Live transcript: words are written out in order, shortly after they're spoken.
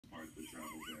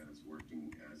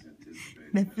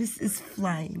Memphis is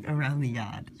flying around the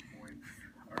yard.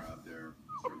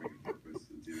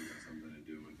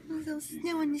 A little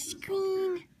snow on the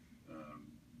screen.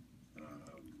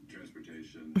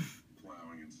 Transportation,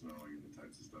 plowing and snowing, and the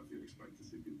types of stuff you'd expect to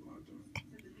see people out doing.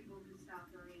 So the people who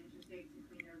stop during interstate to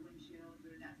clean their windshields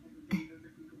or that type of thing, those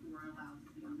are people who are allowed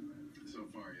to be on the road. So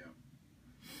far, yeah.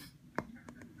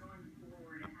 Going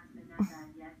forward, it hasn't been that bad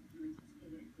yet. Do you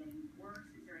anticipate it getting worse?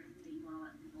 Is there anything that you want to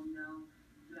let people know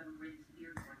to have a great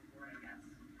fear going for, I guess?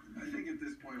 I think at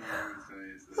this point, what I would say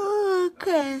is that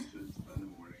Okay. you should spend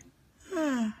the morning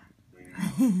cleaning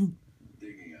out,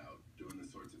 digging out, doing the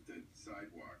sorts of things,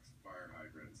 sidewalks, fire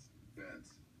hydrants,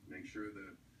 vents. Make sure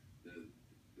that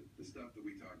the stuff that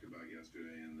we talked about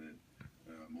yesterday and that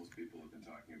most people have been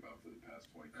talking about for the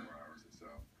past 24 hours or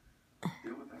so.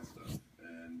 Deal with that stuff,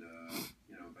 and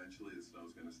eventually the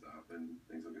snow's going to stop and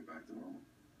things will get back to normal.